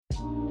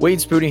Wade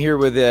Spooney here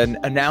with an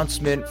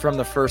announcement from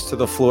the First to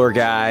the Floor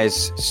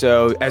guys.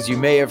 So as you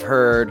may have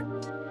heard,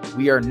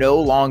 we are no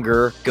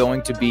longer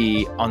going to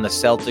be on the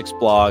Celtics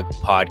blog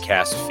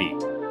podcast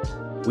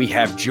feed. We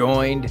have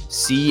joined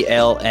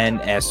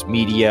CLNS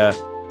Media.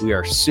 We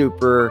are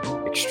super,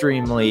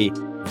 extremely,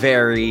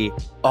 very,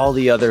 all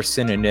the other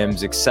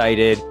synonyms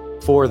excited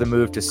for the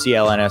move to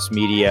CLNS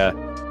Media.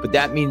 But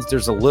that means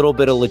there's a little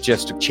bit of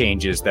logistic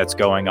changes that's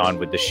going on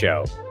with the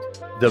show.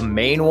 The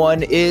main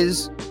one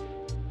is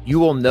you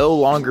will no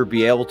longer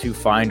be able to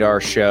find our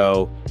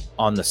show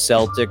on the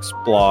Celtics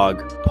blog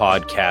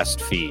podcast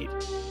feed.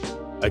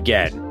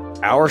 Again,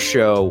 our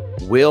show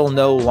will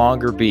no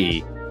longer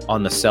be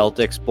on the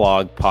Celtics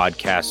blog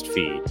podcast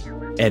feed.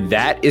 And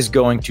that is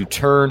going to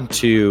turn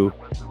to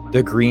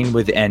the Green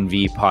with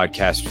Envy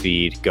podcast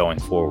feed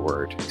going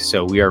forward.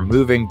 So we are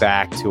moving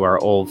back to our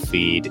old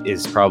feed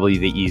is probably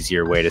the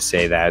easier way to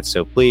say that.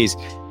 So please,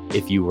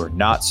 if you were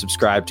not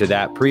subscribed to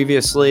that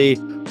previously,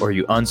 or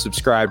you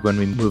unsubscribed when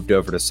we moved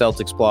over to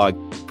Celtics blog,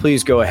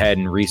 please go ahead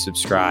and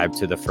resubscribe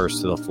to the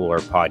First to the Floor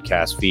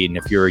podcast feed. And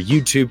if you're a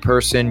YouTube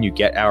person, you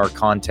get our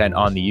content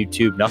on the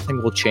YouTube.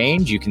 Nothing will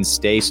change. You can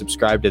stay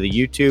subscribed to the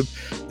YouTube.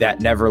 That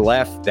never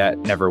left. That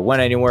never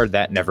went anywhere.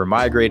 That never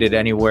migrated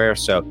anywhere.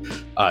 So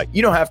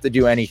you don't have to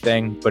do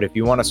anything. But if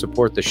you want to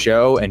support the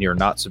show and you're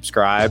not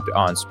subscribed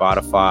on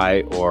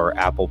Spotify or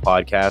Apple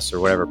Podcasts or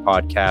whatever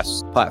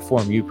podcast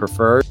platform you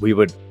prefer, we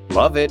would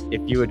love it if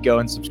you would go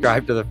and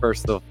subscribe to the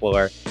First to the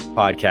Floor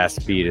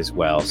podcast feed as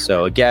well.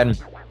 So again,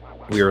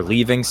 we are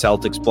leaving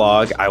Celtics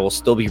blog. I will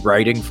still be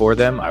writing for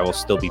them. I will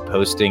still be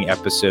posting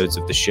episodes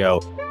of the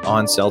show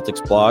on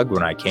Celtics blog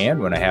when I can,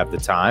 when I have the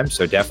time.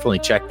 So definitely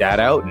check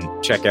that out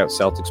and check out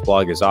Celtics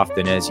blog as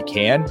often as you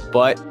can.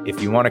 But if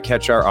you want to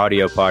catch our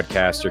audio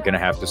podcast, you're going to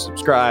have to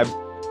subscribe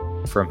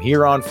from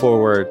here on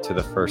forward to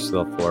the First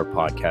to the Floor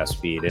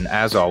podcast feed. And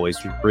as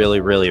always, we really,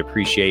 really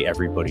appreciate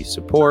everybody's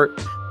support.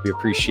 We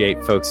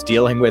appreciate folks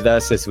dealing with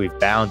us as we've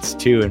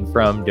bounced to and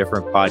from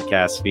different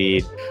podcast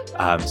feed.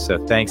 So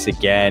thanks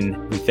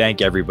again. We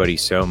thank everybody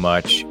so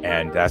much.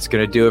 And that's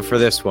going to do it for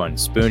this one.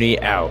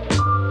 Spooney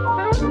out.